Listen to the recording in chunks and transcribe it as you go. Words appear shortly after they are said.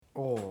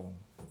Oh.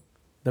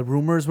 The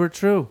rumors were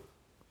true.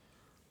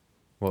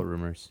 What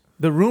rumors?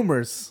 The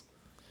rumors.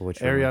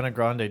 Which rumor? Ariana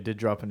Grande did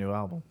drop a new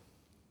album.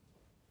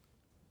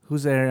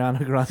 Who's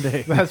Ariana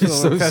Grande? That's You're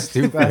so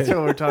stupid. That's what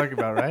we're talking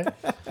about, right?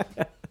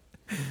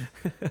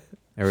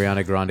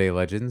 Ariana Grande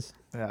Legends?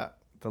 Yeah.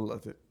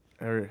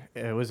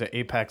 It was it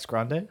Apex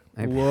Grande?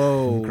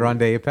 Whoa.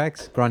 Grande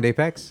Apex? Grande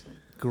Apex?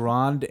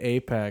 Grand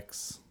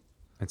Apex.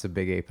 It's a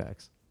big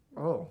Apex.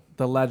 Oh.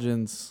 The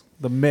legends.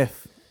 The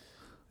myth.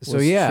 So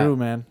was yeah, true,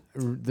 man.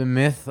 the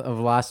myth of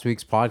last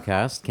week's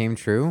podcast came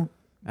true,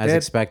 as Did.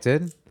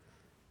 expected.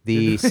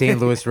 The St.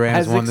 Louis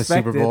Rams As won the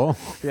Super expected. Bowl.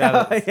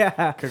 Yeah.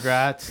 Yeah.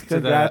 Congrats to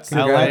Congrats. the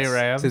LA Congrats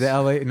Rams. To the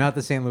LA, not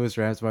the St. Louis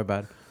Rams, my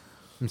bad.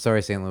 I'm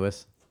sorry, St.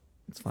 Louis.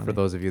 It's funny. For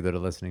those of you that are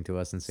listening to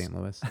us in St.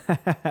 Louis.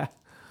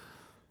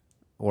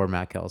 Or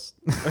Matt Kels.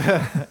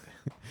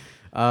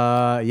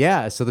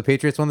 Yeah, so the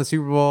Patriots won the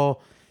Super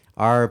Bowl.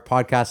 Our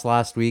podcast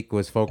last week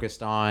was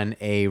focused on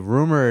a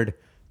rumored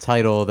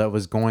title that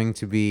was going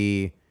to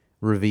be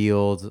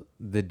revealed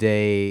the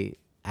day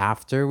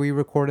after we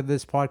recorded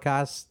this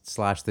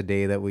podcast / the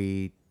day that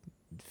we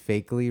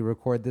fakely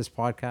record this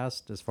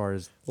podcast, as far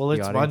as Well, the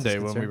it's audience is Monday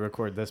when we concerned.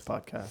 record this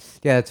podcast.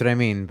 Yeah, that's what I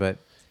mean. But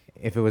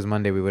if it was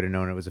Monday, we would have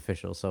known it was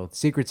official. So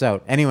secret's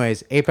out.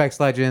 Anyways, Apex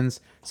Legends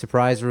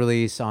surprise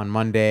release on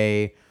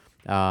Monday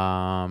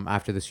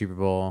after the Super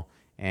Bowl.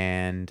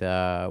 And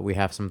we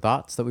have some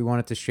thoughts that we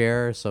wanted to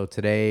share. So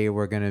today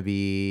we're going to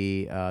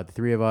be the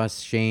three of us,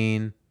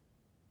 Shane,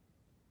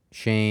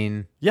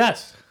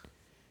 Yes.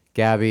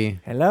 Gabby,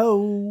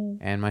 Hello.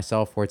 and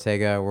myself,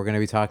 Ortega. We're going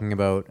to be talking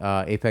about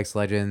Apex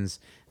Legends,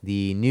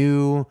 the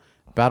new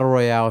Battle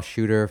Royale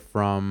shooter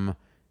from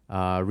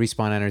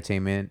Respawn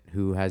Entertainment,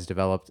 who has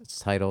developed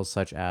titles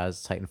such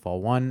as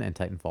Titanfall 1 and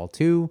Titanfall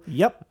 2.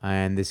 Yep.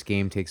 And this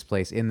game takes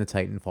place in the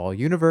Titanfall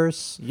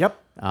universe. Yep.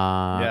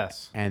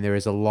 Yes. And there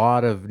is a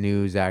lot of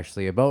news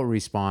actually about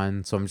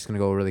Respawn, so I'm just going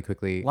to go really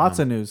quickly Lots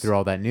of news. through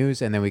all that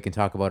news, and then we can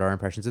talk about our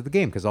impressions of the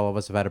game, because all of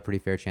us have had a pretty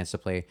fair chance to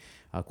play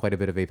quite a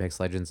bit of Apex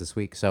Legends this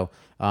week. So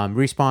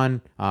Respawn,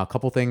 a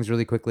couple things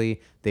really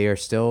quickly. They are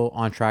still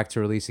on track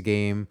to release a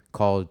game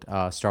called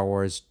Star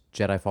Wars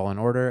Jedi Fallen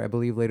Order, I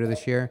believe, later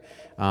this year.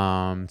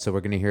 So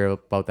we're going to hear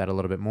about that a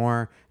little bit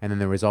more. And then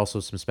there was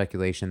also some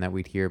speculation that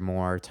we'd hear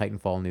more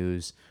Titanfall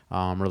news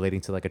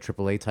relating to like a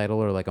AAA title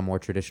or like a more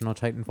traditional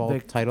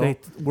Titanfall title. They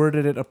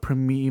worded it a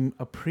premium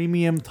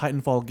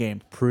Titanfall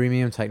game.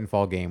 Premium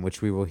Titanfall game,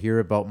 which we will hear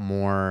about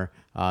more,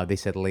 they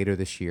said, later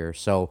this year.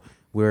 So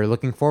we're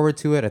looking forward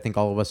to it. I think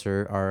all of us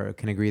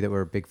can agree that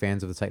we're big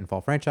fans of the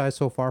Titanfall franchise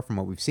so far from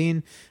what we've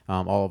seen.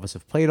 All of us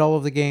have played all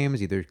of the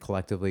games, either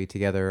collectively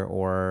together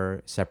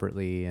or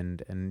separately,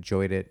 and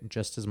enjoyed it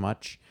just as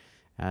much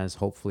as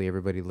hopefully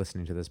everybody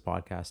listening to this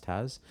podcast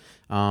has.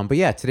 But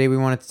yeah, today we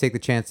wanted to take the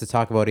chance to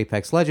talk about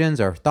Apex Legends,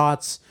 our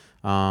thoughts.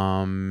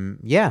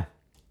 Yeah.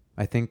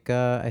 I think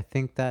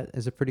that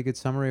is a pretty good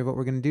summary of what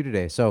we're going to do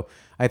today. So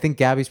I think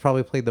Gabby's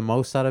probably played the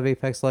most out of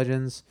Apex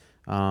Legends,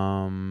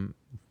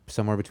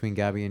 somewhere between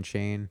Gabby and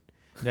Shane.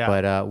 Yeah.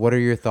 But what are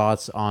your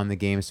thoughts on the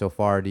game so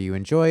far? Do you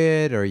enjoy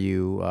it? Are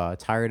you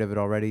tired of it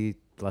already,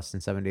 less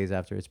than 7 days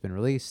after it's been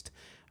released?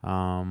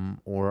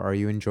 Or are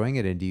you enjoying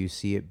it? And do you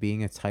see it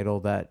being a title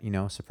that,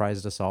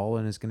 surprised us all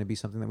and is going to be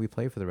something that we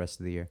play for the rest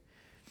of the year?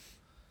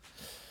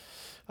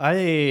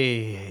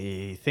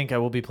 I think I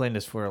will be playing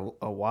this for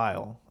a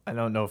while. I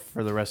don't know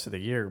for the rest of the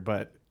year,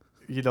 but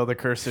the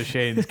curse of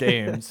Shane's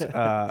games.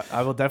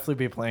 I will definitely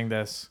be playing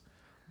this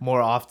more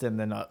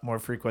often more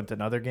frequent than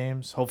other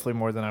games. Hopefully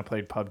more than I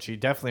played PUBG.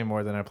 Definitely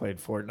more than I played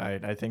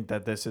Fortnite. I think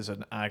that this is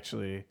an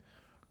actually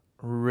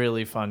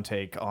really fun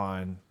take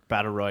on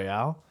Battle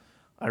Royale.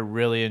 I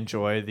really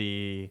enjoy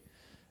the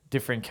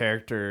different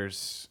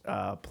characters'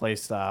 play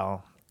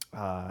style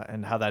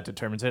and how that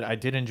determines it. I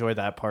did enjoy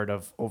that part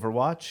of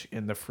Overwatch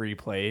in the free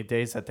play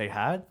days that they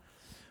had.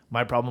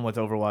 My problem with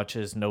Overwatch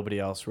is nobody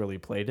else really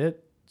played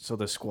it. So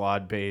the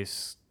squad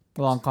base...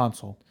 Well, on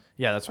console.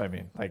 Yeah, that's what I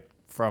mean. Like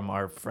from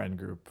our friend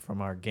group,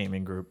 from our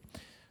gaming group,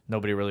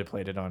 nobody really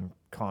played it on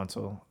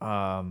console.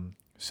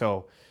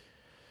 So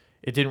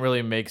it didn't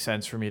really make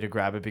sense for me to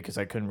grab it because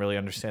I couldn't really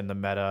understand the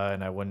meta,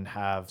 and I wouldn't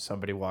have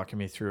somebody walking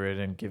me through it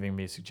and giving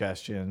me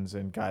suggestions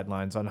and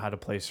guidelines on how to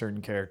play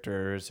certain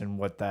characters and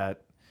what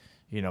that,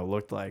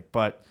 looked like.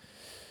 But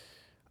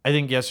I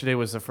think yesterday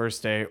was the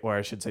first day, or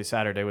I should say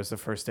Saturday was the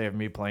first day of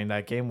me playing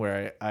that game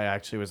where I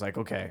actually was like,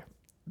 okay,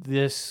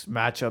 this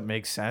matchup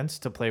makes sense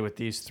to play with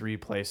these three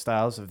play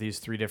styles of these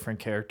three different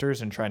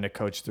characters and trying to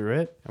coach through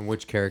it. And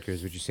which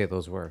characters would you say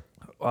those were?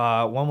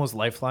 One was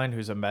Lifeline,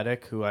 who's a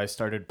medic who I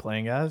started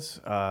playing as.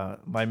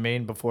 My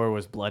main before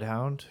was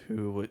Bloodhound,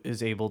 who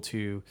is able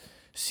to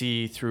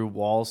see through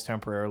walls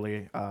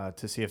temporarily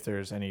to see if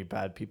there's any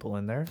bad people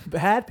in there.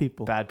 Bad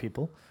people.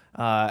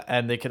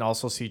 And they can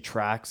also see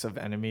tracks of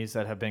enemies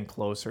that have been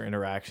close or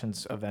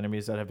interactions of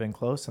enemies that have been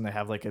close. And they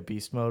have like a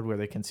beast mode where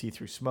they can see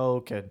through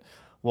smoke and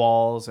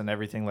walls and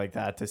everything like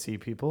that to see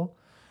people.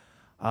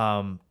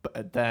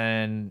 But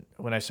then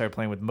when I started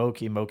playing with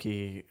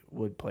Moki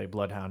would play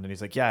Bloodhound, and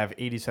he's like, "Yeah, I have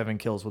 87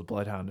 kills with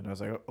Bloodhound," and I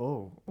was like,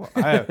 "Oh, well,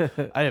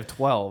 I have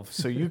 12,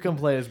 so you can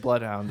play as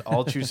Bloodhound.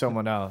 I'll choose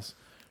someone else."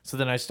 So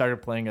then I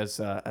started playing as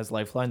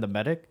Lifeline, the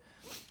medic,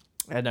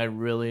 and I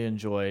really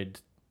enjoyed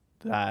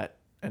that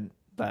and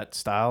that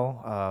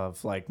style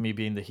of like me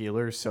being the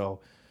healer. So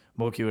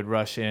Moki would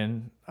rush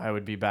in, I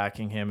would be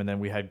backing him, and then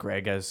we had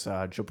Greg as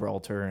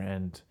Gibraltar,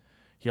 and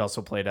he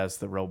also played as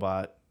the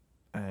robot,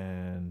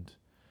 and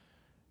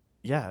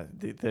yeah,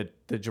 the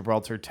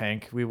Gibraltar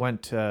tank. We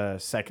went to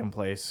second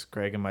place,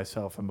 Greg and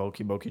myself, and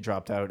Moki. Moki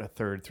dropped out a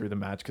third through the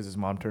match because his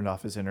mom turned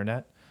off his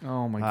internet.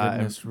 Oh my And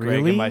goodness, Greg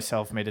really? and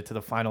myself made it to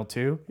the final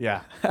two.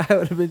 Yeah. I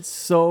would have been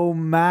so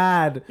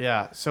mad.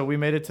 Yeah. So we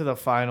made it to the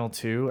final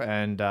two,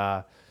 and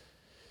it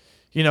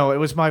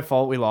was my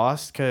fault we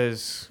lost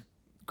because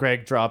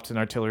Greg dropped an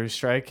artillery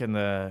strike in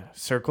the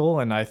circle,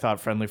 and I thought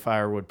friendly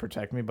fire would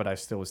protect me, but I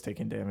still was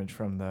taking damage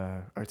from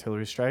the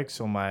artillery strike.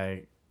 So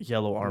my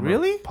yellow armor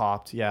Really?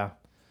 popped. Yeah.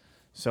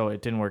 So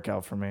it didn't work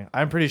out for me.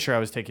 I'm pretty sure I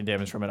was taking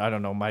damage from it. I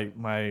don't know.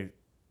 My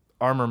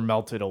armor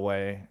melted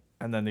away,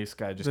 and then this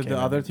guy just Did came the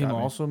in other and team got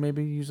me. also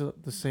maybe use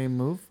the same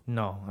move?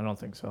 No, I don't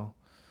think so.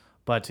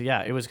 But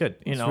yeah, it was good.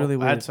 It's really I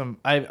weird. had some.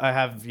 I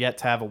have yet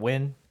to have a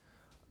win.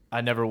 I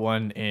never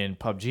won in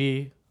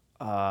PUBG.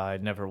 I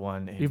never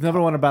won. You've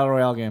never won a battle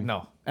royale game?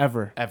 No,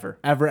 Ever. ever,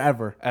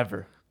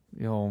 Ever.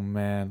 Oh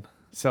man.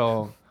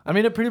 So I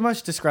mean, it pretty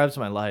much describes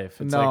my life.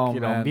 It's No,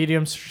 like man.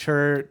 medium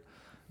shirt,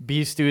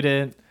 B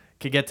student,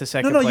 could get to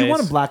second No, place. you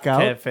want to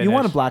blackout. can't You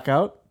want to finish.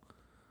 blackout.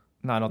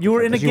 No, I don't. You think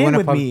were I in a did. you game win a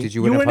with pub- me. did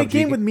you You win a were in a PUBG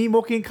game game? with me,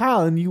 Moki and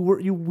Kyle, and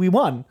we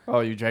won. Oh,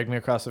 you dragged me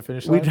across the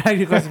finish We line. dragged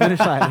you across the finish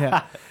line.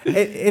 Yeah,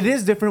 it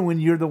is different when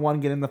you're the one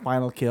getting the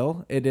final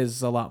kill. It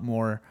is a lot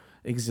more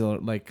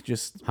exhilarating. Like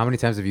just How many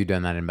times have you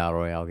done that in battle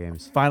royale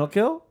games? final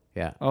kill.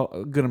 Yeah, Oh,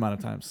 a good amount of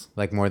times.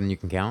 like more than you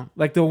can count.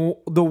 Like the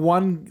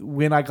one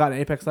win I got in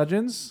Apex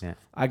Legends, Yeah.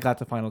 I got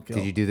the final kill.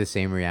 Did you do the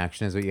same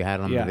reaction as what you had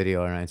on Yeah. the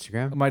video on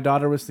Instagram? My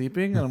daughter was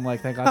sleeping, and I'm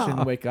like, thank God she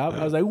didn't wake up.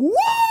 I was like,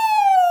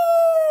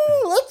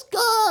 whoa, let's go.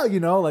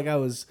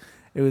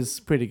 It was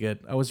pretty good.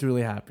 I was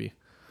really happy.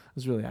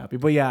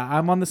 But yeah,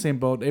 I'm on the same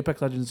boat.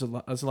 Apex Legends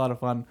is a lot of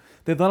fun.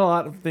 They've done a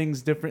lot of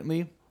things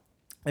differently.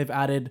 They've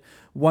added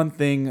one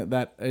thing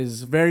that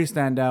is very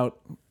standout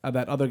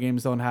that other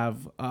games don't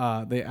have.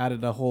 They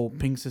added a whole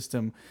ping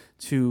system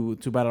to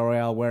Battle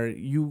Royale where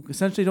you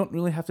essentially don't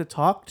really have to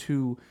talk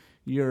to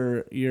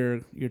your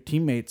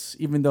teammates,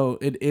 even though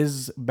it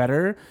is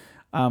better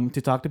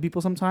to talk to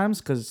people sometimes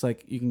because it's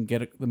like you can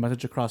get the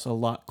message across a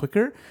lot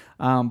quicker.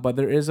 But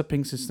there is a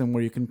ping system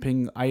where you can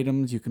ping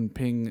items, you can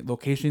ping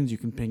locations, you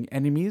can ping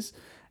enemies,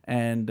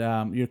 and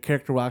your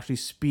character will actually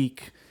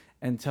speak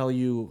and tell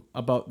you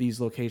about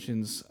these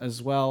locations,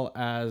 as well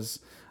as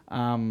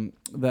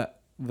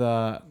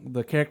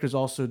the characters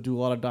also do a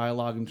lot of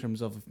dialogue in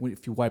terms of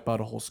if you wipe out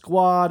a whole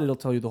squad, it'll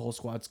tell you the whole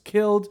squad's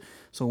killed.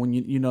 So when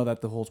you know that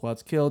the whole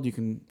squad's killed,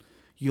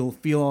 you'll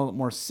feel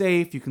more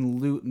safe. You can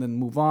loot and then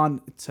move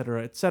on,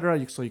 etc.,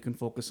 etc. So you can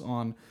focus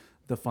on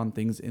the fun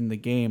things in the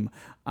game.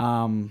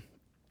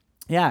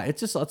 Yeah,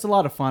 it's a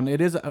lot of fun.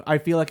 It is. I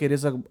feel like it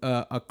is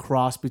a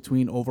cross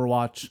between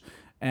Overwatch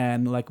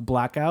and like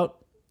Blackout,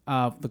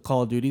 the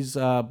Call of Duty's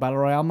battle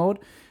royale mode,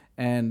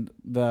 and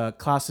the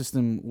class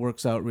system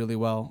works out really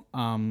well.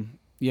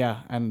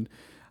 Yeah, and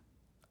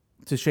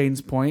to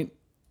Shane's point,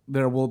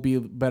 there will be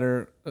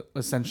better,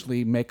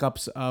 essentially,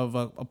 makeups of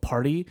a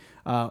party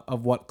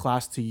of what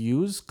class to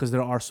use because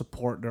there are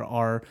support. There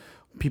are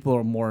people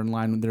are more in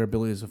line with their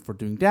abilities for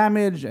doing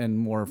damage and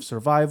more of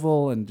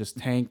survival and just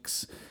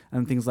tanks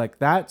and things like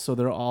that. So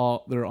there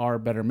are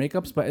better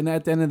makeups, but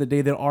at the end of the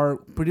day, there are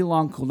pretty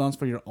long cooldowns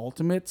for your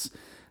ultimates.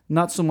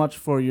 Not so much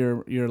for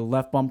your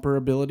left bumper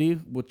ability,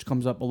 which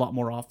comes up a lot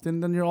more often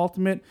than your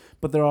ultimate,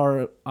 but there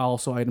are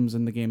also items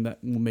in the game that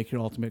will make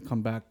your ultimate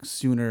come back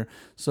sooner.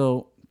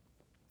 So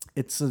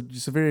it's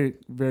just a very,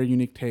 very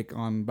unique take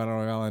on Battle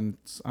Royale, and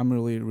I'm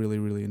really, really,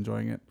 really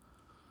enjoying it.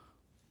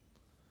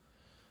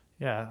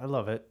 Yeah, I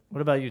love it.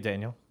 What about you,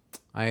 Daniel?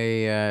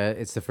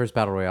 It's the first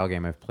battle royale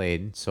game I've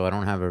played, so I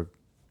don't have a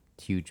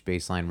huge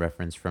baseline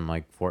reference from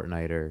like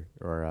Fortnite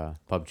or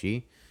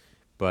PUBG.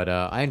 But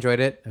I enjoyed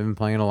it. I've been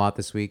playing it a lot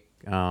this week.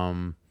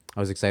 I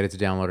was excited to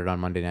download it on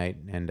Monday night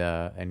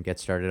and get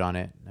started on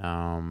it.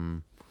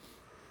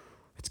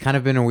 It's kind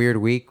of been a weird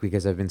week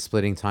because I've been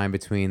splitting time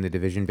between the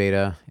Division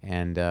beta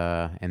and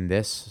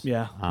this.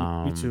 Yeah,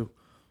 me too.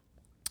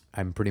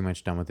 I'm pretty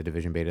much done with the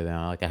Division beta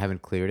now. Like I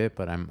haven't cleared it,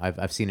 but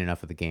I've seen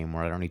enough of the game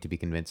where I don't need to be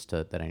convinced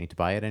that I need to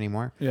buy it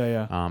anymore.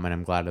 Yeah. And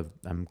I'm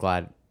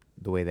glad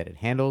the way that it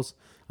handles.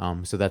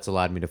 So that's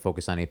allowed me to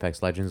focus on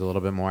Apex Legends a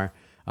little bit more.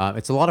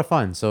 It's a lot of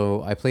fun.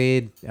 So I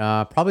played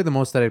probably the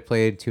most that I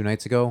played 2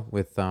 nights ago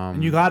with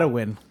And you gotta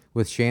win.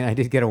 with Shane. I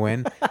did get a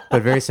win,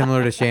 but very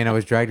similar to Shane, I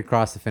was dragged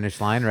across the finish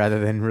line rather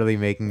than really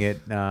making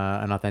it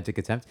an authentic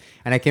attempt.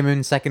 And I came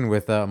in second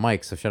with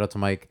Mike. So shout out to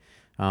Mike.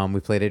 We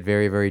played it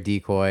very, very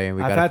decoy, and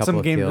we I've got a had couple some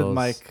of games kills. with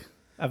Mike.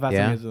 I've had Yeah?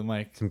 some games with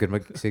Mike.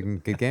 Some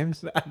good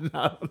games.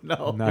 No.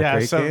 Not Yeah,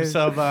 great games?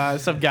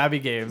 some Gabby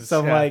games.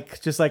 So yeah.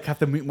 just have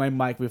to mute my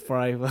mic before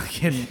I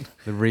fucking.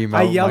 The remote.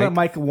 I yelled mic. at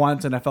Mike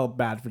once and I felt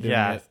bad for doing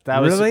Yeah, it.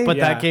 that was. Really? But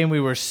Yeah. that game we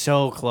were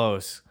so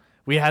close.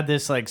 We had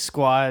this like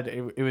squad.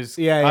 It was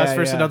Yeah, us yeah,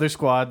 versus yeah. another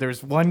squad.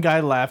 There's one guy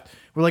left.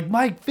 We're like,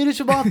 Mike, finish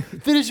him off,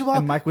 finish him off,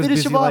 And Mike was finish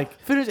busy, him off, like-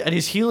 finish. And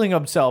he's healing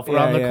himself Yeah,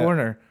 around the yeah.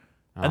 corner.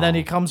 And then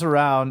he comes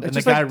around, and the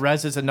just guy like-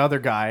 reses another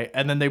guy,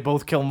 and then they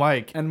both kill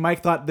Mike. And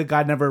Mike thought the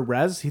guy never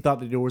res. He thought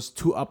that there was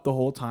 2 up the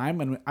whole time.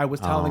 And I was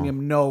telling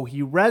him, no,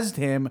 he resed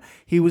him.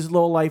 He was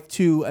low life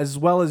too, as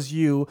well as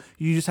you.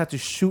 You just had to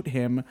shoot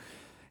him.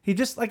 He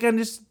just, again,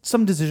 just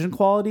some decision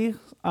quality.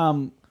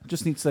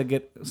 Just needs to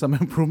get some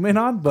improvement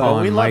on. But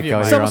Calling we love Mike you,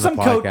 out Mike. here some on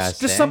the coach,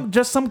 podcast,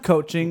 just some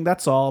coaching.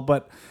 That's all.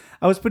 But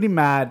I was pretty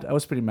mad.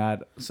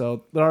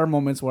 So there are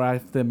moments where I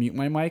have to mute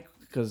my mic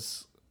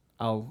because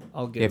I'll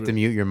get. You have to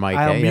mute your mic.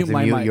 I'll Eh? You have mute to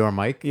my mute mic. your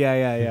mic.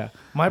 Yeah.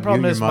 My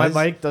problem your is my Muzz?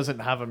 mic doesn't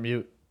have a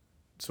mute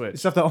switch.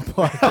 Just have to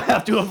unplug. I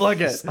have to unplug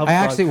it. I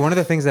actually, one of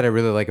the things that I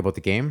really like about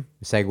the game,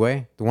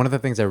 segue, one of the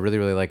things I really,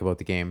 really like about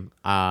the game,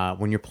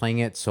 when you're playing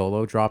it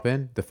solo drop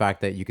in, the fact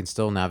that you can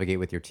still navigate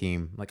with your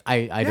team. Like, I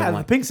Yeah, don't the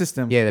like. ping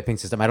system. Yeah, the ping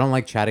system. I don't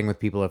like chatting with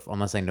people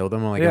unless I know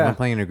them. Like, if Yeah. I'm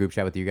playing in a group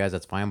chat with you guys,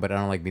 that's fine, but I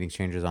don't like meeting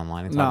strangers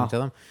online and No. talking to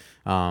them.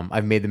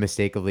 I've made the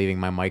mistake of leaving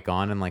my mic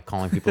on and like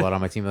calling people out on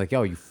my team, like,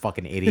 yo, you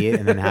fucking idiot.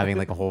 And then having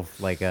like a whole,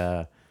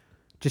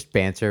 just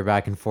banter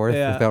back and forth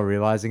Yeah. without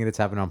realizing it. It's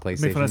happened on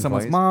PlayStation. Make fun of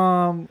someone's twice.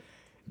 mom.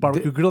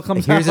 Barbecue grill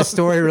comes Here's a out.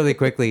 story really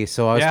quickly.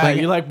 So I was Yeah, playing.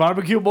 you like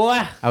barbecue,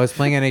 boy? I was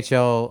playing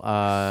NHL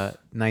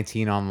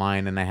 19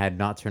 online, and I had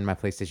not turned my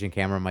PlayStation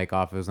camera mic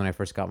off. It was when I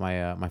first got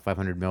my my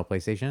 500 mil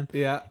PlayStation.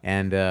 Yeah.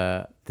 And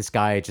this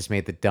guy just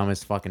made the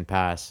dumbest fucking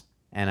pass,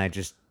 and I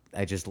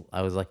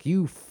was like,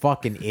 you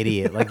fucking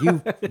idiot! Like,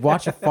 you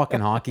watch a fucking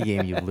hockey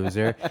game, you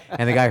loser.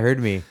 And the guy heard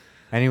me,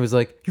 and he was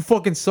like, you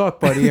fucking suck,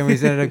 buddy. And we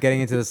ended up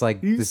getting into this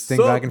like You this thing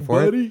suck, back and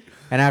forth. buddy.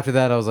 And after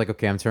that, I was like,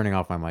 okay, I'm turning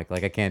off my mic.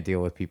 Like, I can't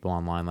deal with people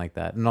online like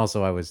that. And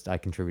also, I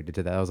contributed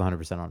to that. That was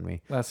 100% on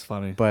me. That's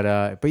funny.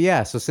 But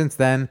yeah, so since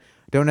then,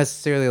 don't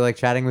necessarily like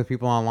chatting with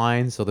people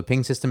online. So the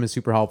ping system is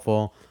super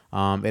helpful.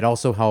 It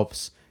also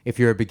helps if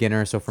you're a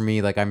beginner. So for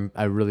me, like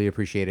I really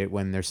appreciate it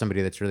when there's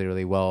somebody that's really,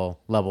 really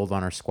well leveled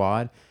on our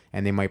squad,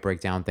 and they might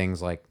break down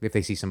things like if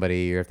they see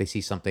somebody or if they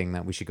see something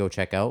that we should go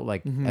check out.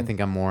 Like I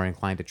think I'm more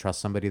inclined to trust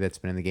somebody that's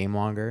been in the game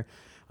longer.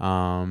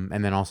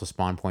 And then also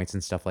spawn points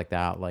and stuff like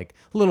that, like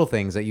little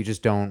things that you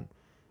just don't.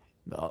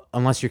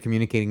 Unless you're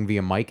communicating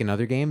via mic in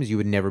other games, you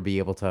would never be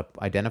able to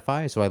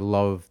identify. So I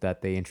love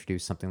that they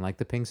introduced something like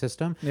the ping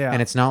system. Yeah.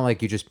 And it's not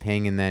like you just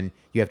ping and then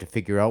you have to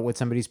figure out what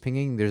somebody's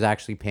pinging. There's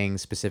actually ping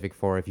specific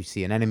for if you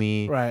see an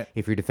enemy, Right.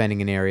 if you're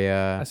defending an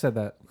area. I said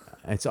that.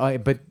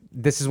 But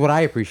this is what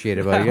I appreciate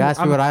about it. You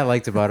asked me what I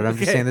liked about it. I'm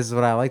just Okay. saying this is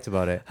what I liked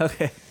about it.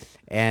 Okay.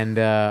 And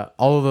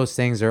all of those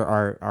things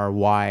are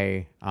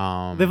why.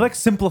 They've like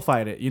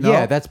simplified it, you know?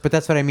 Yeah, that's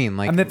what I mean.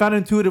 Like, and they found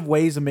intuitive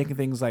ways of making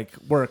things like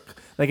work.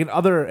 Like in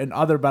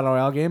other battle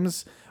royale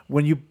games,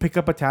 when you pick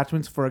up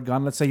attachments for a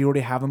gun, let's say you already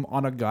have them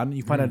on a gun,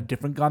 you find a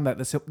different gun that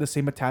the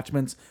same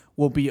attachments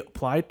will be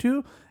applied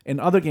to. In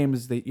other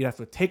games, you have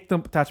to take the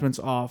attachments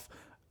off,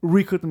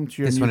 re-equip them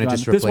to your This new one, it gun.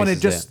 just This one, it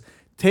replaces just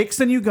takes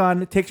the new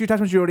gun, takes your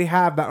attachments you already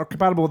have that are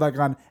compatible with that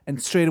gun,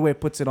 and straight away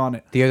puts it on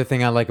it. the other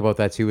thing I like about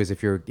that too is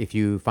if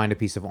you find a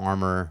piece of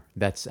armor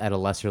that's at a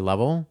lesser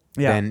level,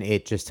 Yeah. then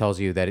it just tells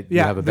you that you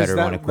Yeah, have a there's better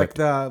that, one equipped.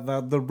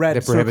 Like the red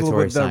The circle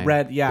prohibitory with the sign.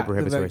 red, yeah, The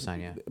prohibitory sign,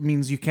 yeah.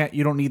 means you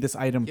don't need this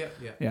item.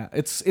 Yeah. Yeah,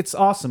 it's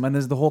awesome, and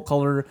there's the whole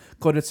color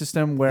coded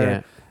system where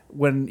Yeah.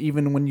 when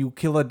you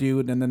kill a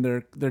dude and then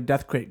their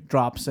death crate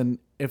drops, and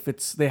if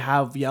they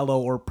have yellow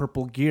or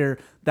purple gear,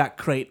 that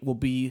crate will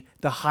be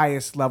the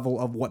highest level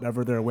of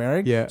whatever they're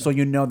wearing. Yeah. So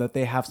you know that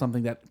they have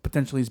something that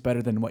potentially is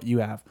better than what you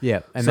have. Yeah,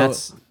 and So-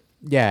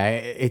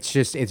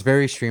 it's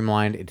very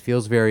streamlined. It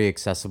feels very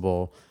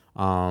accessible.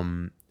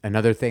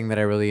 Another thing that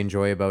I really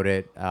enjoy about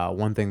it,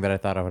 one thing that I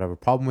thought I would have a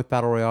problem with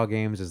battle royale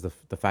games is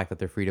the fact that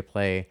they're free to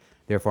play.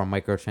 Therefore,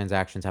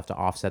 microtransactions have to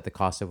offset the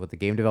cost of what the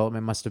game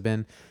development must have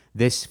been.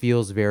 This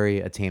feels very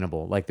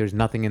attainable. Like there's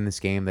nothing in this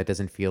game that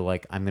doesn't feel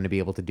like I'm going to be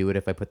able to do it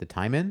if I put the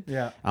time in.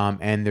 Yeah.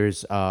 And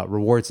there's a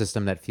reward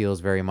system that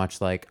feels very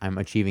much like I'm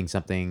achieving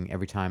something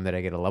every time that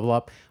I get a level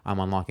up. I'm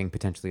unlocking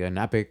potentially an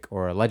epic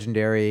or a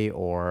legendary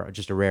or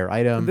just a rare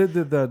item.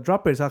 The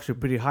drop rate is actually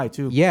pretty high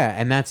too. Yeah,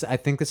 and I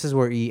think this is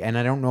where and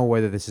I don't know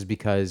whether this is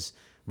because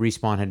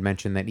Respawn had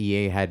mentioned that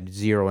EA had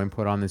zero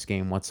input on this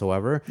game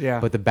whatsoever. Yeah.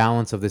 But the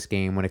balance of this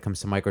game when it comes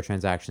to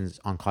microtransactions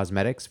on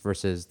cosmetics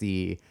versus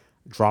the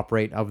drop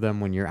rate of them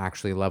when you're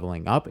actually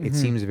leveling up, it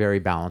seems very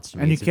balanced to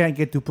me. And you It's- can't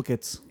get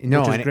duplicates. no,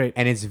 which is and, great.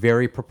 and it's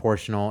very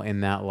proportional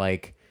in that,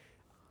 like,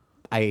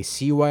 I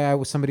see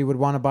why somebody would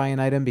want to buy an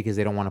item because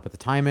they don't want to put the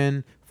time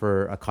in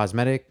for a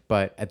cosmetic,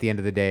 but at the end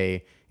of the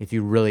day, if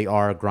you really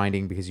are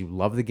grinding because you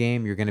love the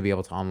game, you're going to be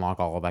able to unlock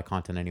all of that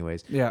content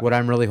anyways. Yeah. What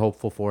I'm really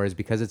hopeful for is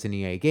because it's an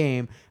EA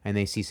game and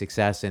they see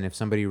success, and if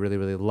somebody really,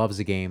 really loves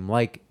a game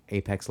like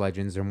Apex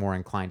Legends, they're more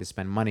inclined to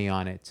spend money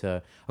on it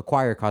to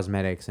acquire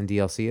cosmetics and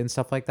DLC and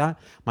stuff like that.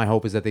 My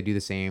hope is that they do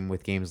the same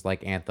with games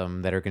like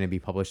Anthem that are going to be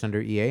published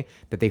under EA,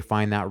 that they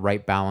find that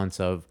right balance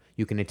of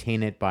you can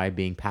attain it by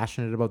being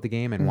passionate about the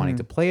game and wanting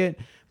to play it,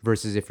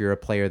 versus if you're a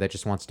player that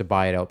just wants to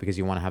buy it out because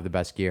you want to have the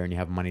best gear and you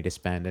have money to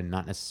spend and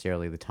not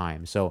necessarily the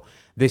time. So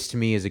this to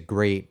me is a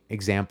great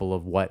example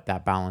of what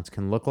that balance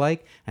can look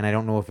like. And I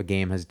don't know if a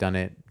game has done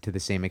it to the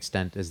same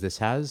extent as this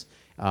has,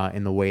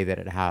 in the way that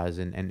it has,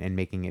 and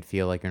making it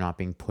feel like you're not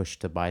being pushed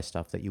to buy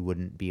stuff that you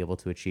wouldn't be able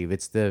to achieve.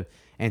 It's the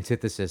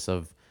antithesis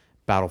of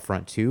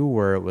Battlefront 2,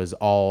 where it was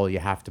all you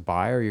have to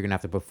buy, or you're gonna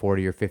have to put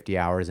 40 or 50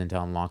 hours in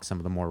to unlock some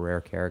of the more rare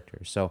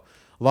characters. So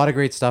a lot of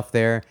great stuff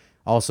there.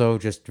 Also,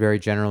 just very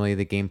generally,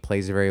 the game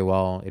plays very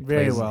well. It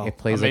Very plays well. It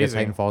plays Amazing.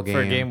 like a Titanfall game. For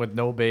a game with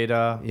no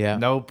beta, Yeah.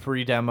 no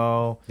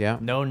pre-demo, Yeah.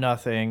 no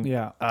nothing.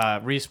 Yeah.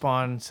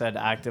 Respawn said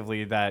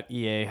actively that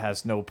EA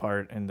has no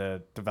part in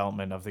the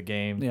development of the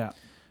game, Yeah.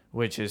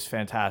 which is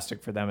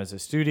fantastic for them as a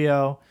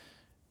studio.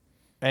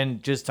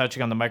 And just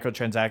touching on the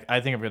microtransact,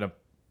 I think I'm going to,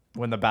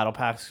 when the battle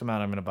packs come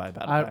out, I'm going to buy a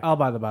battle pack. I'll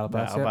buy the battle Yeah,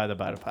 pass. I'll yeah. buy the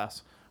battle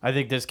pass. I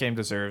think this game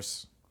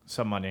deserves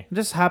some money. I'm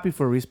just happy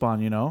for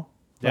Respawn, you know?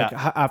 Like,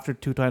 Yeah. after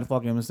 2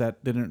 Titanfall games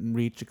that didn't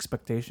reach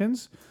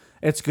expectations,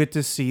 it's good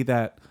to see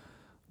that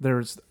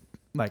there's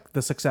like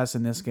the success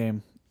in this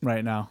game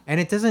right now. And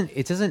it doesn't,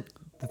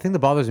 the thing that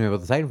bothers me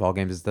about the Titanfall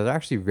games is that they're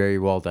actually very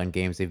well done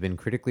games. They've been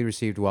critically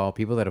received well.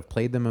 People that have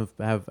played them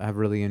have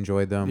really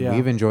enjoyed them. Yeah.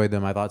 We've enjoyed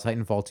them. I thought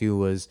Titanfall 2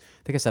 was,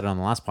 I think I said it on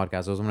the last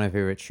podcast, it was one of my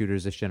favorite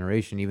shooters this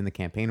generation. Even the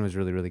campaign was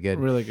really, really good.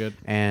 Really good.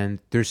 And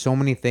there's so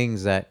many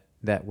things that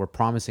were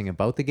promising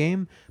about the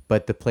game,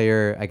 but the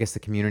player, I guess the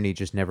community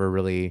just never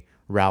really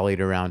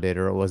rallied around it,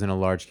 or it wasn't a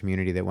large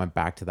community that went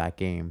back to that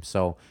game.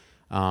 So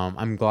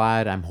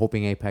I'm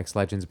hoping Apex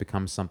Legends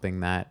becomes something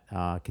that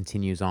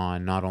continues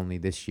on not only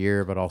this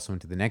year, but also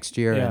into the next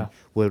year. Yeah. And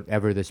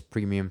whatever this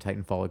premium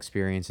Titanfall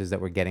experience is that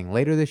we're getting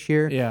later this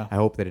year, Yeah. I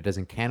hope that it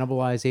doesn't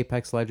cannibalize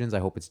Apex Legends. I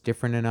hope it's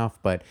different enough.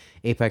 But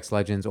Apex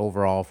Legends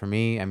overall for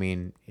me, I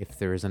mean, if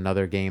there is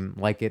another game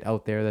like it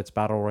out there that's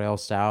Battle Royale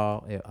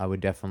style, I would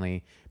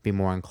definitely be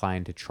more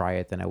inclined to try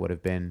it than I would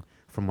have been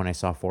from when I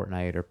saw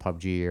Fortnite or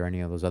PUBG or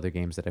any of those other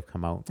games that have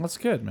come out. That's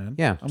good, man.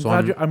 Yeah, I'm so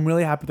glad I'm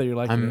really happy that you're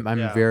liking it. I'm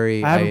Yeah.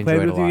 very. I haven't played enjoyed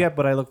with it a you lot. yet,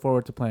 but I look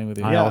forward to playing with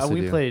you. I Yeah, also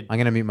we do. played- I'm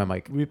gonna mute my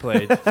mic. We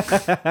played.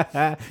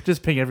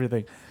 Just ping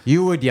everything.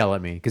 You would yell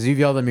at me because you've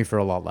yelled at me for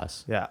a lot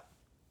less. Yeah.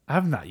 I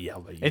have not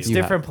yelled at you. It's You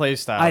different play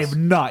styles. I have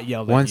not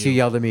yelled at Once you. you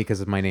yelled at me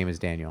because my name is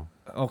Daniel.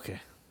 Okay.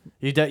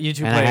 You two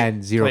And I play,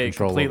 had zero play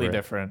control completely over it.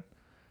 different.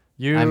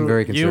 You, I'm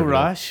very You conservative.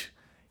 rush.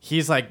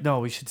 He's like, no,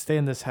 we should stay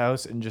in this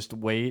house and just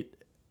wait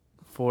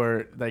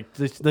for like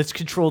let's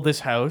control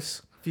this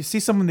house. If you see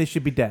someone, they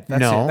should be dead. That's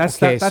No, it. That's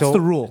okay, that's so-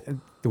 the rule.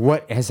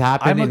 What has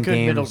happened I'm a in good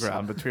middle games?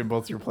 ground between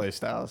both your play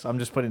styles. I'm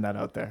just putting that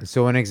out there.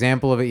 So an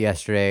example of it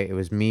yesterday, it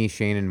was me,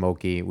 Shane, and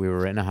Moki. We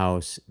were in a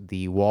house.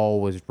 The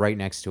wall was right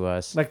next to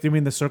us. Like, do you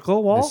mean the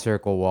circle wall? The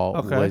circle wall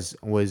Okay.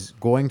 was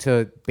going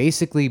to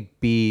basically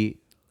be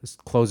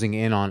closing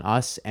in on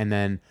us, and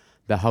then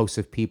the house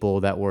of people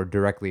that were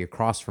directly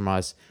across from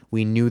us.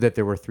 We knew that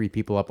there were 3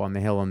 people up on the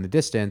hill in the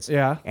distance.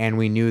 Yeah. And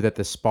we knew that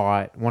the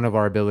spot, one of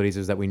our abilities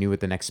is that we knew what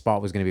the next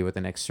spot was going to be, what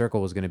the next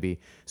circle was going to be.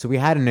 So we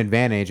had an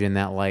advantage in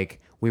that, like,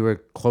 we were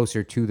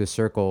closer to the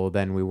circle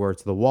than we were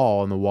to the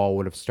wall, and the wall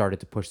would have started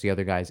to push the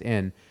other guys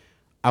in.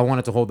 I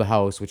wanted to hold the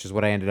house, which is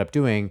what I ended up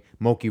doing.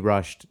 Moki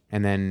rushed,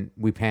 and then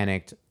we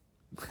panicked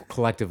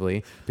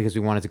collectively because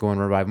we wanted to go and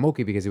revive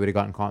Moki because he would have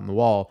gotten caught in the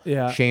wall.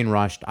 Yeah. Shane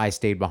rushed. I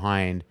stayed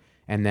behind.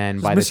 And then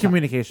It's by the time...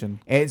 miscommunication.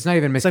 It's not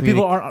even It's like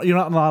people miscommunication. aren't. You're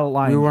not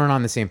aligned. We weren't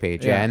on the same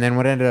page. Yeah. Yeah. And then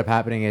what ended up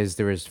happening is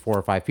there was 4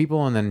 or 5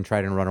 people, and then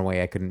tried to run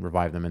away. I couldn't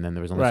revive them. And then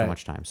there was only so Right.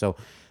 much time. So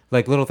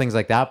like little things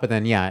like that. But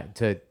then, yeah,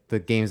 to the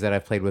games that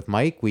I've played with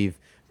Mike, we've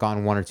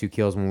gotten 1 or 2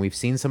 kills when we've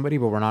seen somebody,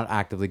 but we're not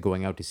actively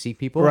going out to seek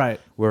people. Right.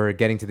 We're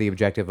getting to the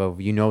objective of,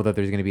 that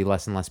there's going to be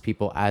less and less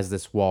people as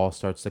this wall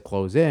starts to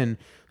close in.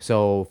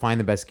 So find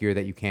the best gear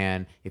that you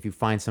can. If you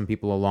find some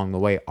people along the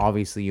way,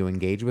 obviously you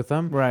engage with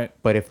them. Right.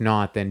 But if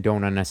not, then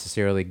don't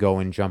unnecessarily go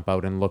and jump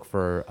out and look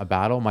for a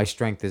battle. My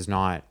strength is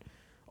not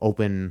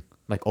open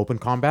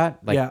combat.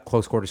 Like Yeah.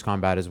 close quarters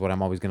combat is what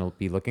I'm always going to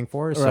be looking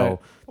for. So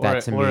Right.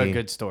 that to or me, a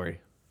good story.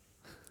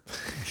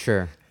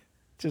 sure.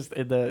 Just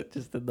in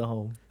the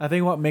home. I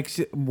think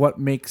what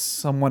makes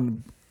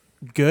someone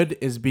good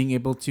is being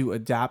able to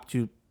adapt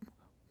to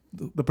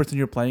the person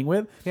you're playing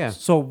with. Yeah.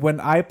 So when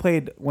I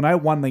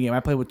won the game, I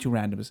played with 2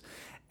 randoms,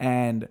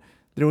 and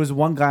there was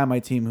one guy on my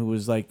team who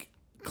was like,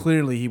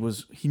 clearly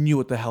he knew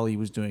what the hell he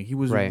was doing. He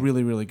was Right.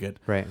 really, really good.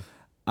 Right.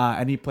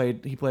 And he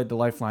played the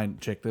Lifeline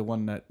chick, the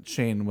one that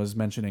Shane was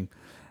mentioning,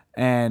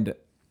 and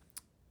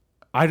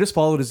I just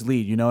followed his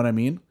lead. You know what I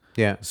mean?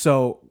 Yeah.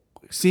 So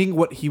seeing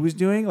what he was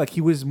doing, like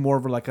he was more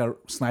of like a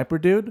sniper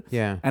dude.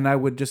 Yeah. And I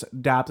would just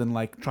adapt and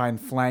like try and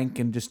flank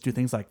and just do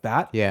things like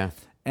that. Yeah.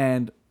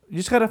 and you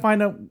just gotta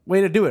find a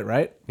way to do it,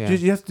 right? Yeah.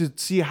 You have to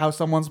see how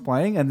someone's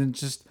playing, and then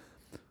just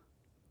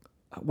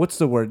what's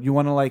the word? You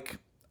want to like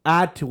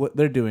add to what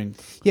they're doing.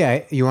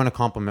 Yeah, you want to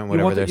complement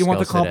whatever their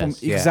skill set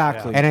is. Yeah.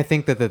 exactly. And I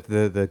think that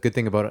the good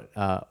thing about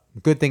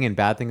good thing and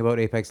bad thing about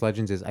Apex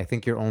Legends is I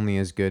think you're only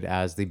as good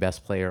as the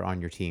best player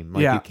on your team.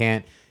 Like Yeah. you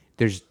can't.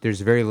 There's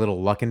very little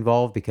luck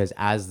involved because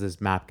as this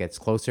map gets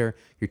closer,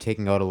 you're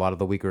taking out a lot of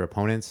the weaker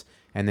opponents,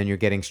 and then you're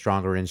getting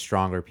stronger and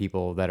stronger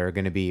people that are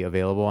going to be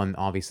available, and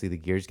obviously the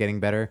gear's getting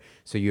better.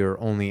 So you're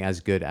only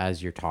as good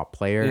as your top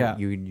player. Yeah.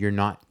 You're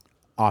not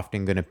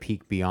often going to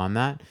peak beyond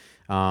that.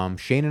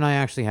 Shane and I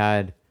actually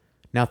had.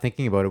 Now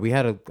thinking about it, we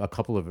had a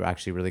couple of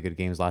actually really good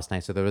games last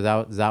night. So there was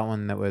that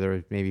one where there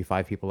were maybe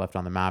 5 people left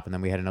on the map, and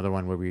then we had another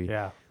one where we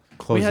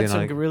closed We had in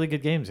some on. really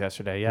good games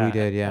yesterday. Yeah, We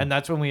did, yeah. And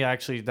that's when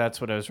that's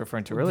what I was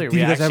referring to earlier. Did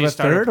we you guys have actually a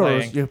started third, or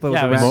playing. you played with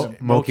yeah, a it was random?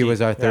 Moki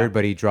was our third, yeah.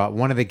 but he dropped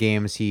one of the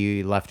games.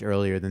 He left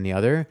earlier than the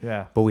other.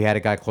 Yeah. But we had a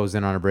guy close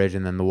in on a bridge,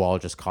 and then the wall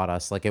just caught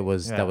us. Like Yeah.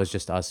 that was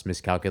just us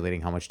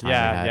miscalculating how much time we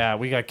Yeah, had. yeah,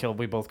 we got killed.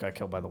 We both got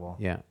killed by the wall.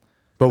 Yeah.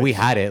 But we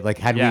had it. Like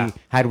Yeah.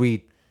 had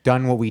we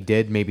done what we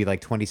did maybe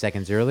like 20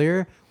 seconds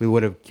earlier, we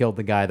would have killed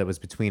the guy that was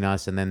between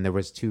us, and then there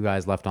was 2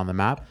 guys left on the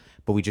map.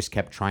 But we just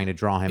kept trying to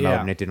draw him Yeah. out,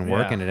 and it didn't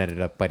work, Yeah. and it ended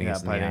up biting Yeah,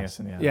 us in the biting ass. us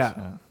in the ass. Yeah.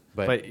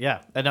 But yeah,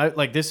 and I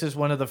like this is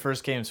one of the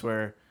first games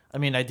where I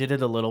mean I did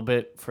it a little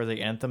bit for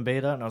the Anthem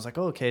beta, and I was like,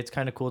 oh, okay, it's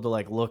kind of cool to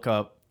like look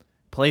up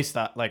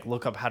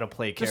look up how to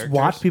play Just characters.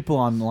 watch people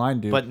online,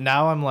 dude. But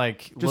now I'm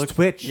like, Just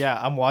Twitch. Yeah,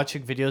 I'm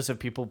watching videos of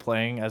people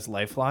playing as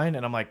Lifeline,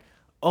 and I'm like,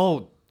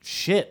 oh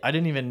shit, I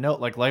didn't even know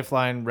like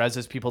Lifeline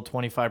reses people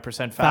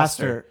 25%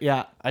 faster.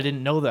 Yeah. I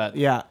didn't know that.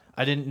 Yeah.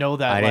 I didn't know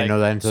that. I didn't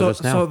know that until So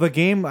just now. so the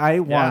game I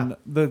won,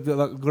 the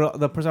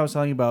person I was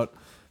telling you about.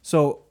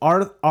 So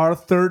our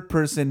third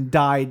person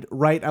died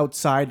right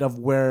outside of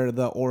where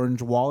the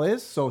orange wall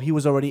is. So he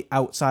was already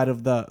outside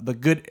of the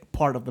good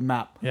part of the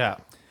map. Yeah.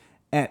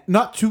 And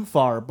not too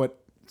far, but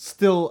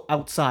still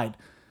outside.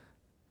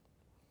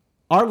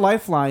 Our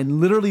lifeline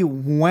literally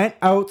went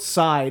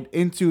outside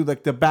into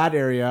like the bad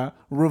area,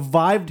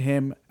 revived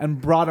him,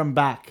 and brought him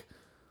back.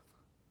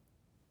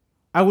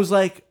 I was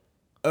like,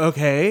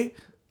 okay,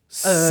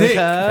 sick.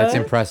 That's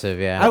impressive,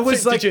 yeah. I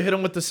was like, did you hit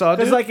him with the saw?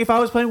 because Dude? like if I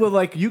was playing with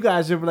like you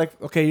guys, it'd be like,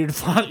 okay,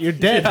 you're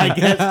dead, I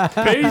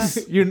guess.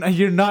 Peace.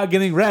 You're not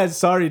getting res.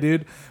 Sorry,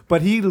 dude.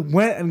 But he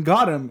went and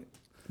got him.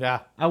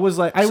 Yeah. I was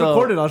like, I So,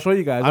 recorded. I'll show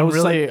you guys. I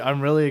was like,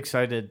 I'm really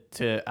excited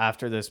to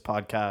after this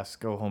podcast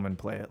go home and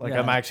play it. Like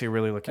Yeah. I'm actually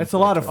really looking. It's a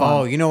lot forward of to fun.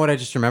 Oh, you know what? I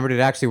just remembered.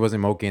 It actually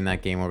wasn't Moki in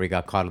that game where we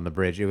got caught on the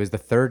bridge. It was the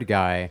third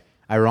guy.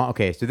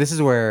 Okay, so this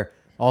is where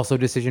also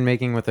decision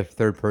making with a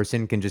third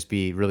person can just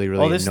be really,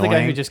 really Oh, this annoying. is the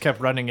guy who just kept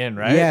running in,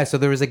 right? Yeah, so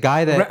there was a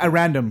guy that a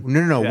random.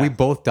 No. Yeah. We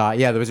both died.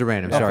 Yeah, there was a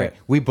random. Sorry, Okay.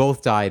 we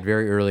both died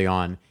very early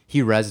on.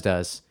 He rezzed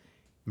us,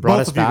 brought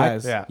Both us of you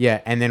back. guys.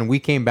 Yeah. and then we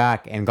came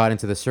back and got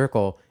into the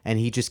circle, and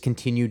he just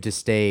continued to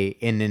stay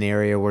in an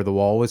area where the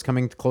wall was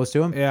coming close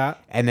to him. Yeah.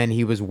 and then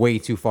he was way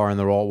too far in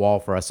the wall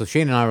for us. So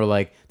Shane and I were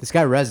like, "This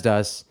guy rezzed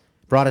us,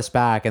 brought us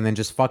back, and then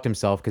just fucked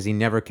himself because he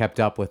never kept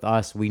up with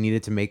us. We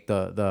needed to make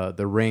the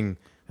ring."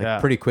 Like Yeah.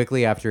 pretty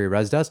quickly after he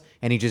rezzed us,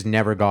 and he just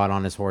never got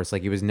on his horse.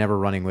 Like he was never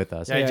running with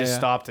us. Yeah, he Yeah, just yeah.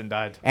 stopped and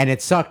died. And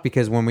it sucked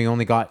because when we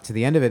only got to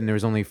the end of it and there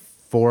was only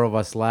 4 of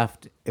us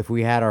left, if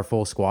we had our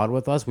full squad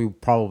with us, we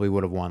probably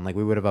would have won. Like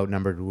we would have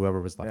outnumbered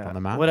whoever was left on the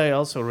map. What I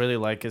also really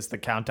like is the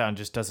countdown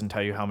just doesn't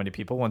tell you how many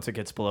people. Once it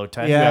gets below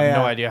 10, Yeah, you have yeah.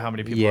 no idea how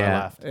many people are Yeah.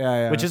 left.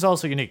 Yeah. Which is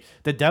also unique.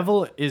 The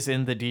devil is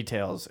in the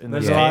details in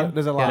this There's a game. lot-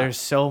 there's a lot. There's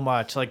so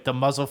much. Like the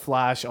muzzle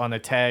flash on a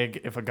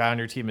tag, if a guy on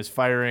your team is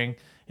firing,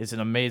 is an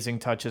amazing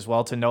touch as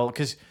well to know.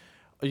 Because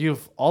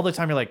you've all the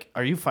time you're like,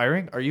 are you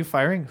firing? Are you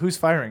firing? Who's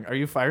firing? Are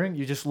you firing?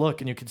 You just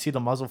look and you can see the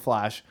muzzle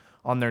flash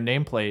on their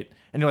nameplate.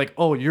 And you're like,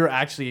 oh, you're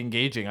actually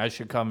engaging. I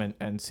should come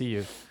and see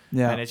you.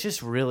 Yeah. And it's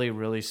just really,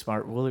 really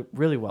smart. Really,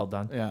 really well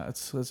done. Yeah,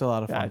 it's a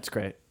lot of Yeah, fun. it's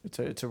great.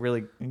 It's a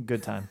really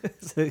good time.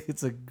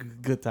 It's a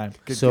good time.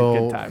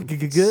 So good time.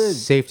 Good.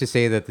 safe to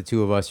say that the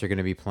 2 of us are going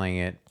to be playing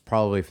it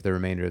probably for the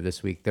remainder of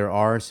this week. There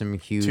are some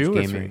huge 2 or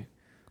gaming. 3?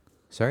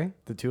 Sorry,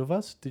 The 2 of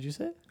us? Did you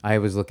say? I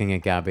was looking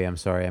at Gabby. I'm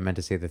sorry. I meant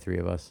to say the 3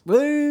 of us.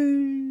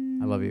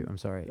 I love you. I'm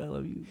sorry. I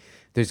love you.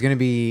 There's going to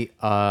be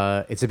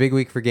it's a big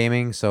week for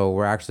gaming, so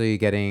we're actually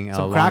getting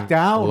Some a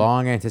Crackdown.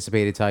 long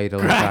anticipated title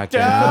of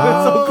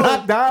Crackdown. So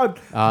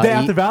crackdown. Day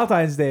after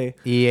Valentine's Day.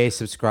 EA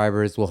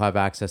subscribers will have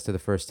access to the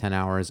first 10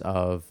 hours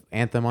of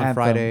Anthem on Anthem.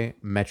 Friday.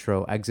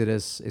 Metro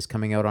Exodus is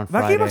coming out on That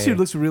Friday. game actually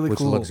looks really which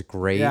cool. looks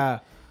great. Yeah.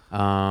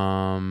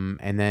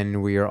 And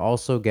then we are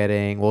also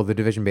getting, the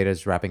Division beta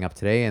is wrapping up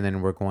today, and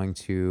then we're going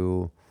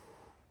to,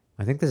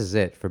 I think this is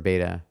it for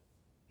beta.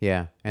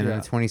 Yeah. And then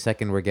Yeah. the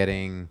 22nd, we're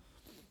getting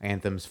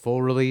Anthem's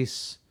full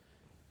release.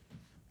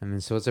 And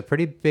then so it's a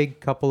pretty big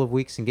couple of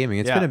weeks in gaming.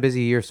 It's Yeah. been a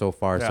busy year so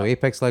far. So Yeah.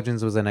 Apex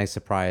Legends was a nice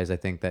surprise, I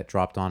think, that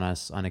dropped on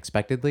us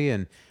unexpectedly.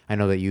 And I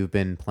know that you've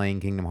been playing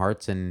Kingdom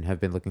Hearts and have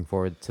been looking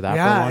forward to that for a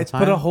Yeah, long it's time.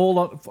 put a whole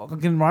lot of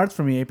Kingdom Hearts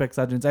for me, Apex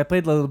Legends. I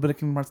played a little bit of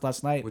Kingdom Hearts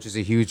last night. which is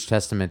a huge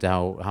testament to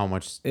how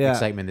much Yeah.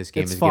 excitement this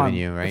game It's is fun. giving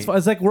you, right?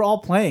 It's like we're all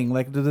playing.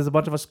 Like there's a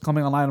bunch of us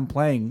coming online and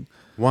playing.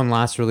 One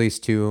last release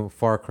too.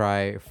 Far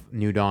Cry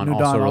New Dawn New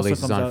Dawn also also releases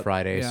comes on out,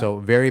 Friday. yeah. So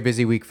very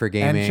busy week for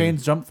gaming. And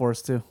Shane's Jump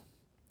Force too.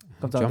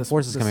 Comes out Jump this-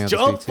 Force is this- coming out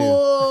Jump this week too.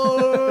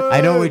 Force! I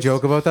know we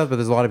joke about that, but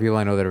there's a lot of people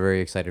I know that are very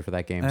excited for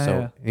that game. Yeah, So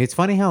yeah. it's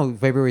funny how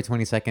February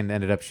 22nd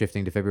ended up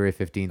shifting to February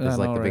 15th I as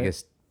like know, the right?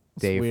 biggest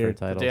It's day weird. for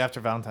The titles. day after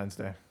Valentine's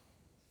Day.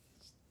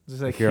 It's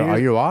like, Are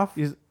here's- you off?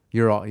 here's-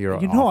 You're You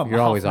off. know I'm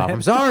You're always off, off. man.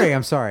 I'm sorry.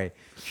 I'm sorry.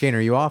 Shane,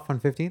 are you off on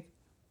 15th?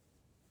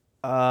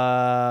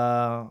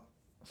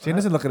 Shane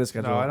doesn't look at his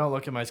schedule. No, I don't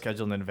look at my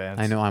schedule in advance.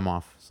 I know I'm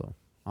off, so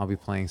I'll be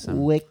playing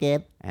some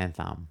Wicked.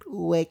 Anthem.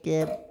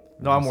 Wicked.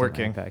 No, I'm Some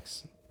working.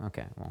 Apex.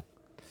 Okay, well,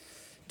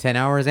 10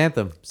 hours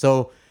Anthem.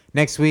 So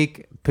next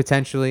week,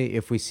 potentially,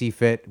 if we see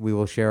fit, we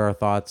will share our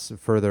thoughts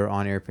further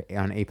on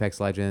Apex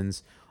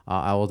Legends.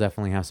 I will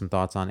definitely have some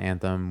thoughts on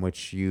Anthem,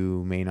 which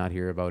you may not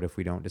hear about if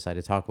we don't decide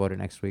to talk about it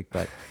next week.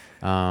 But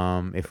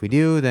if we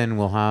do, then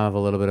we'll have a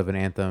little bit of an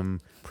Anthem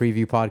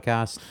preview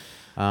podcast.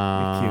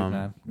 You're cute,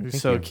 man. You're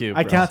Thank so you. cute.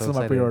 I Bro. canceled So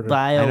my excited. pre-order.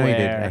 I know you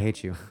did. BioWare. I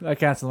hate you. I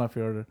canceled my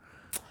pre-order.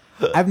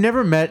 I've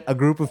never met a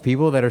group of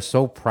people that are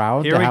so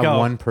proud Here to we have go.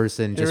 one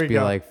person Here just we be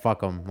go. like,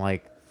 fuck them.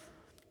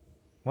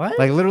 What?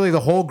 Like literally the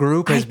whole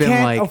group has I been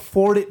can't like,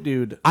 afford it,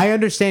 dude. I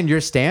understand your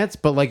stance,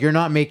 but like you're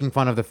not making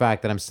fun of the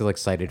fact that I'm still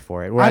excited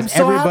for it. Whereas I'm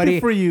so happy everybody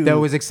for you. that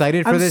was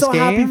excited for I'm this so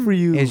happy game for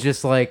you. is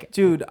just like,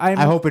 Dude,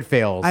 I hope it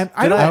fails. I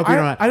I don't- hope you I-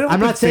 don't. I don't I'm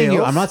hope not it saying you.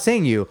 fails. I'm not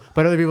saying you.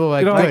 But other people are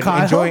like, You don't good, like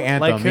Kyle? enjoy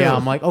Anthem. Like who? Yeah,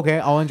 I'm like, okay,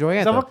 I'll enjoy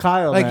Anthem. about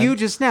Kyle, like man. you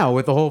just now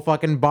with the whole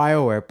fucking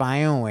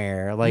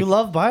BioWare. Like you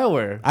love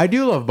BioWare. I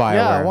do love BioWare.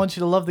 Yeah, I want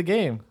you to love the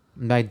game.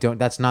 I don't.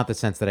 That's not the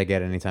sense that I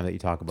get anytime that you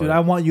talk about Dude, it. I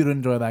want you to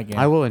enjoy that game.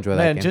 I will enjoy that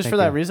Man, game. just Thank for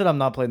that you. reason, I'm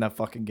not playing that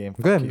fucking game.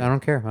 Fuck Good. you. I don't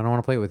care. I don't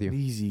want to play with you.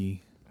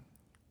 Easy.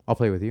 I'll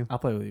play with you. I'll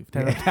play with you.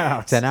 10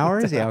 hours. 10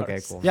 hours? Yeah.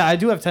 Okay. Cool. Yeah, I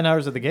do have 10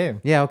 hours of the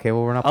game. Yeah. Okay.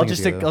 Well, we're not. I'll playing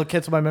just together, I'll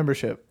cancel my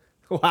membership.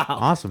 Wow.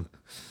 Awesome.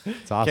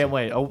 It's awesome. Can't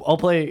wait. I'll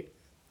play.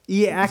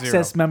 EA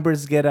Access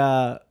members get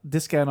a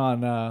discount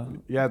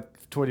on Yeah,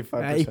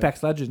 25%.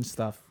 Apex Legends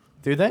stuff.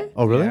 Do they?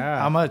 Oh, really? Yeah.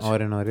 How much? Oh, I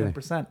didn't know that either.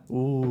 10%.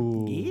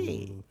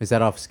 Ooh. Is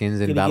that off skins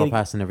and Get it, battle get it.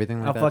 pass and everything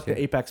like I'll that? fuck too?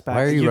 the Apex pack.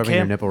 Why are you rubbing your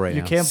can't- nipple right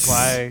you now? can't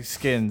buy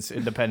skins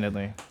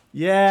independently.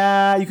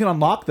 Yeah, you can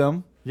unlock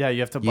them. Yeah, you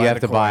have to buy You have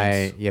the to buy.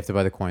 coins. You have to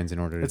buy the coins in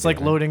order to. It's do like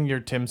that. loading your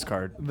Tim's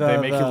card. The- They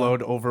make you the-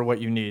 load over what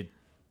you need.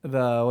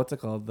 The what's it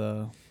called?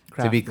 The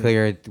To be crafting.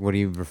 clear, what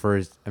he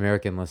refers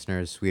American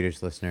listeners,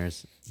 Swedish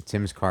listeners,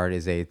 Tim's card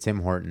is a Tim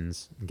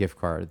Hortons gift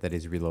card that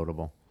is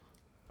reloadable.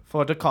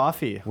 For the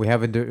coffee. We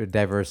have a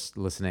diverse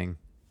listening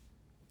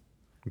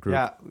group.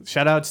 Yeah,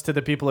 shout outs to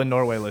the people in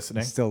Norway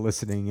listening. Still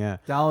listening, yeah.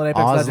 Download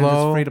Apex Legends.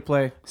 Oslo. It's free to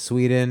play.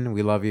 Sweden,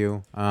 we love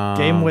you.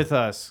 Game with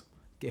us.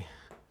 do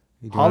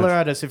you Holler wanna-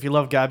 at us if you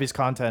love Gabby's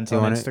content Do you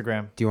on wanna-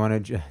 Instagram. Do you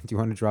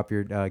want to drop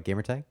your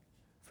gamer tag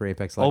for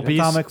Apex Legends? Obese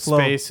Atomic Flow.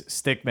 space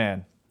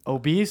stickman.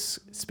 Obese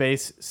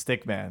space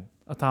stickman.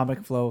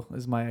 Atomic Flow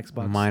is my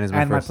Xbox. Mine is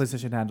my and first. my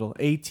PlayStation handle.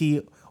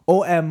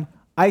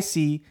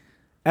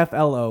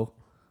 ATOMICFLO.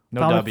 No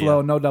Atomic W.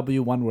 Flow, no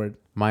W, one word.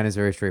 Mine is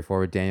very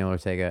straightforward. Daniel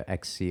Ortega,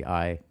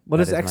 XCI. What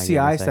That does is my XCI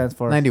gamer tag. stands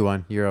for?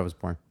 91. Year I was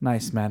born.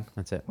 Nice, man.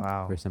 That's it.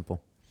 Wow. Very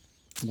simple.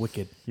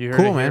 Wicked. You heard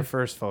Cool, it here man.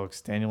 first,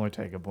 folks. Daniel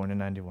Ortega, born in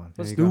 91.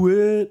 There Let's you go. do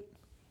it.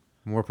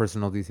 More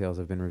personal details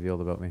have been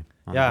revealed about me.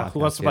 on the Yeah, who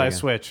podcast wants to yet buy a again.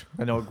 Switch?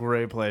 I know a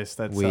great place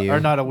that's Wii U. or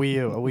not a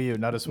Wii U,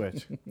 not a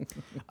Switch.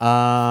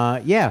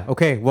 Yeah.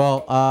 Okay.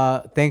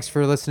 Well, thanks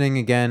for listening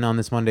again on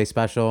this Monday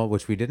special,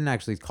 which we didn't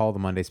actually call the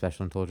Monday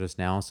special until just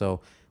now. So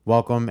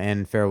welcome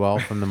and farewell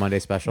from the Monday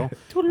special.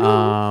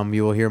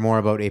 You will hear more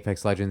about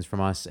Apex Legends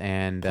from us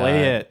and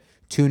Play it.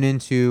 Tune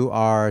into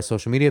our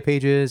social media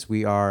pages.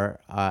 We are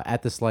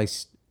at the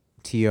Slice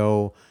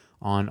TO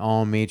on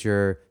all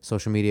major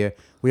social media.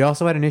 We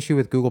also had an issue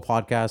with Google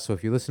Podcasts. So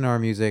if you listen to our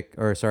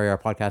our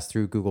podcast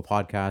through Google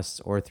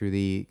Podcasts or through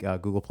the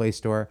Google Play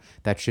Store,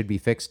 that should be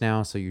fixed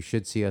now. So you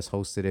should see us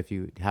hosted if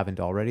you haven't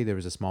already. There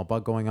was a small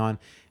bug going on,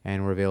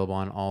 and we're available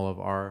on all of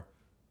our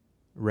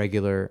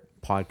regular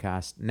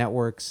podcast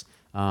networks.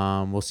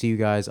 We'll see you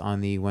guys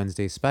on the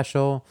Wednesday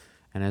special.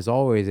 And as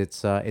always,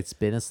 it's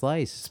been a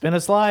slice. Spin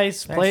a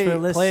slice. Thanks for Play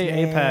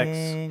Apex.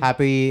 listening.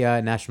 Happy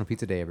National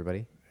Pizza Day,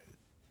 everybody.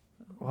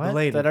 What?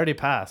 Belated. That already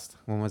passed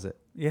When was it?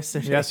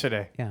 Yesterday.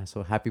 yesterday. Yeah,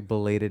 so happy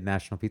belated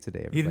National Pizza Day,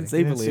 everybody. You didn't say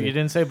You didn't say- belated. you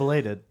didn't say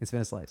belated. It's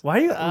been a slice. Why are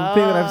you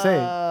repeating what I'm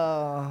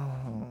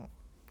saying?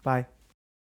 Bye.